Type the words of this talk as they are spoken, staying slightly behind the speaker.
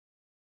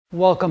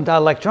Welcome to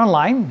Lecture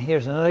Online.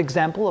 Here's another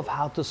example of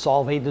how to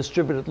solve a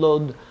distributed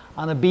load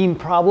on a beam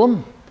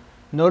problem.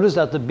 Notice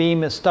that the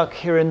beam is stuck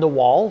here in the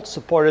wall,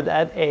 supported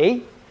at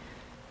A.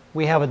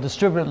 We have a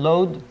distributed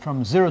load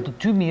from 0 to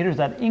 2 meters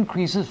that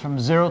increases from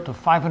 0 to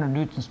 500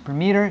 newtons per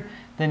meter.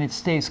 Then it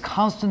stays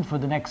constant for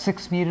the next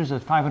 6 meters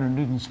at 500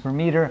 newtons per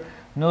meter.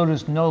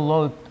 Notice no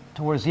load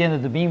towards the end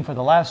of the beam for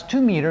the last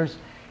 2 meters.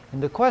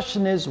 And the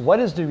question is,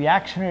 what is the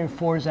reactionary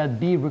force at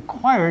B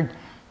required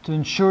to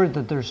ensure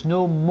that there's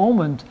no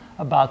moment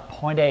about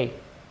point A?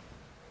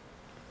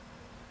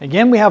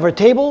 Again, we have our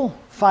table,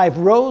 5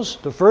 rows.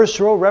 The first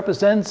row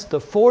represents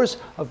the force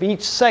of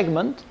each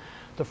segment.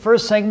 The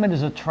first segment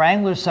is a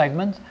triangular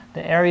segment.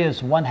 The area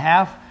is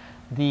 1/2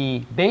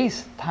 the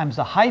base times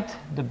the height.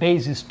 The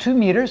base is 2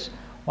 meters.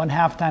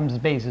 1/2 times the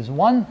base is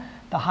 1.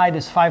 The height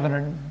is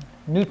 500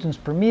 newtons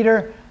per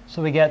meter.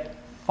 So we get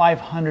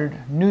 500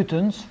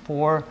 newtons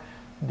for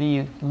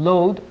the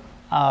load,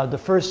 the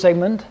first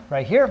segment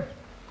right here.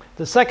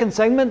 The second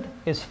segment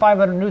is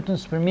 500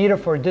 newtons per meter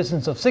for a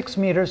distance of 6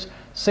 meters.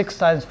 6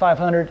 times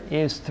 500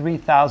 is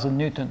 3,000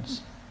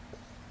 newtons.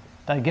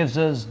 That gives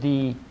us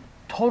the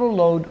total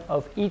load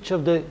of each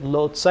of the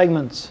load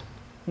segments.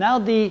 Now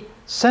the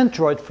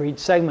centroid for each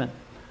segment.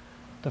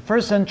 The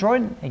first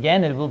centroid,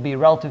 again, it will be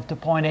relative to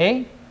point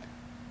A. It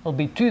will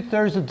be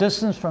 2/3 the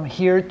distance from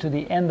here to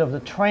the end of the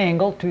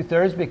triangle.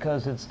 2/3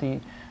 because it's the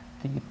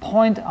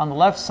point on the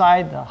left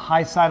side, the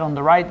high side on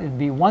the right. It would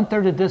be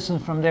 1/3 the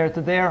distance from there to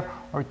there,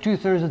 or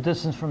 2/3 the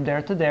distance from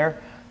there to there.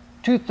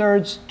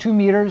 2/3, 2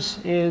 meters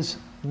is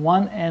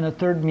 1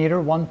 1/3 meter,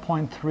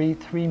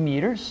 1.33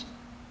 meters.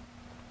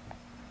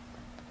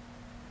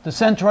 The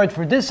centroid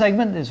for this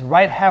segment is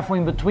right halfway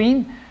in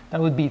between. That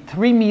would be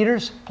 3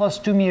 meters plus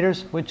 2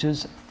 meters, which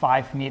is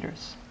 5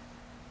 meters.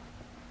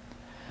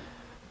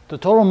 The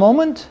total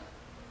moment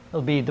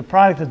will be the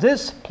product of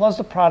this plus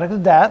the product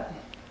of that.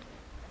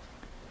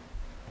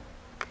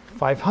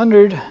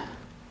 500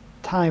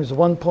 times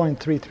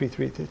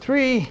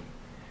 1.33333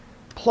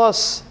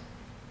 plus,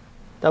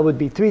 that would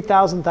be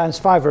 3,000 times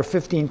 5, or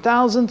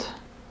 15,000,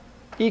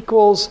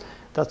 equals,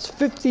 that's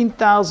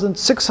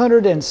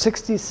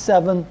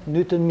 15,667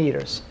 Newton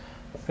meters.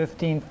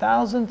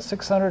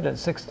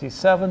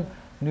 15,667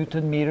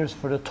 Newton meters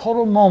for the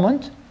total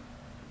moment.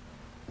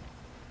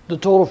 The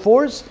total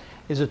force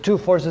is the two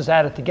forces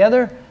added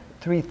together,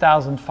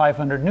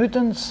 3,500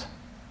 newtons.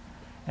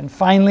 And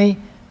finally,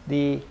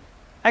 the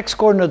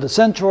x-coordinate of the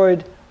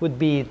centroid would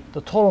be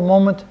the total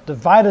moment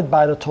divided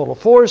by the total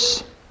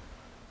force.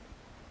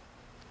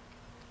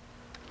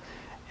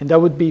 And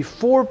that would be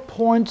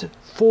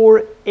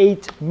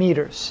 4.48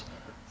 meters.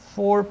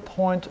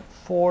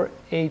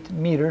 4.48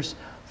 meters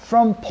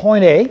from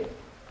point A.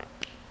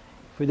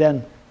 If we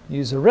then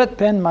use a red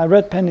pen, my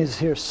red pen is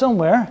here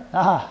somewhere.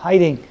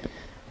 Hiding.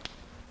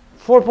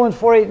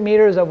 4.48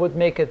 meters, that would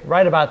make it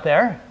right about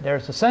there.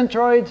 There's the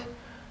centroid,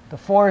 the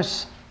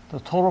force,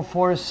 the total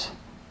force,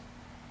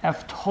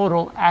 F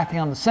total acting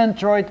on the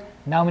centroid.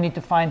 Now we need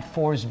to find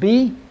force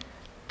B.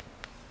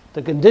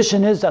 The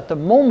condition is that the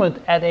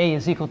moment at A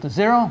is equal to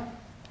 0.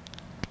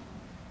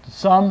 The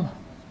sum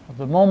of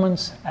the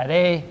moments at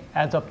A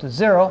adds up to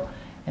 0,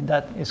 and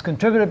that is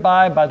contributed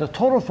by the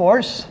total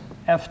force,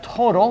 F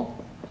total,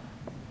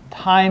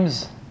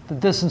 times the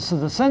distance to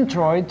the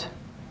centroid,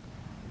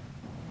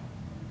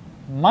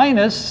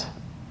 minus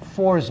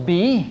force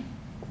B,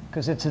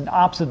 because it's in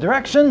opposite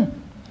direction,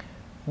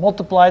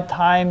 multiplied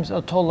times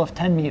a total of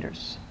 10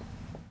 meters.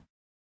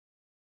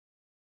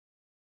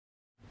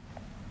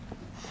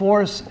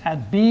 Force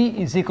at B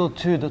is equal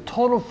to the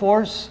total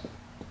force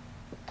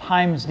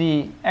times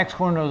the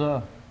x-coordinate of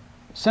the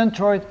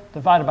centroid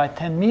divided by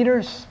 10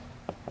 meters.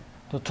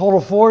 The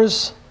total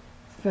force,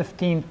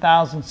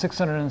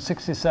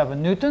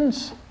 15,667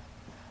 newtons.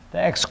 The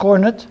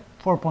x-coordinate,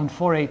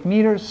 4.48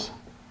 meters,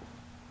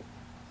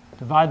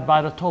 divided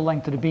by the total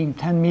length of the beam,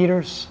 10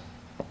 meters.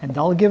 And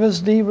that'll give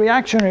us the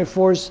reactionary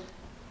force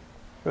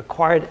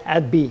required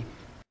at B.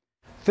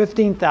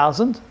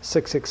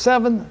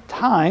 15,667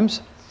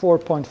 times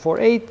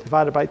 4.48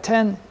 divided by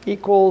 10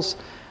 equals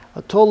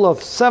a total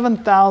of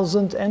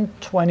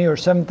 7,020, or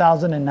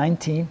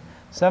 7,019.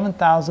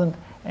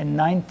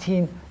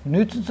 7,019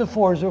 newtons of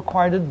force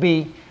required at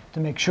B to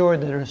make sure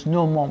that there's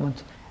no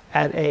moment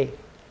at A.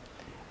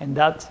 And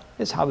that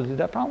is how we do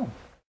that problem.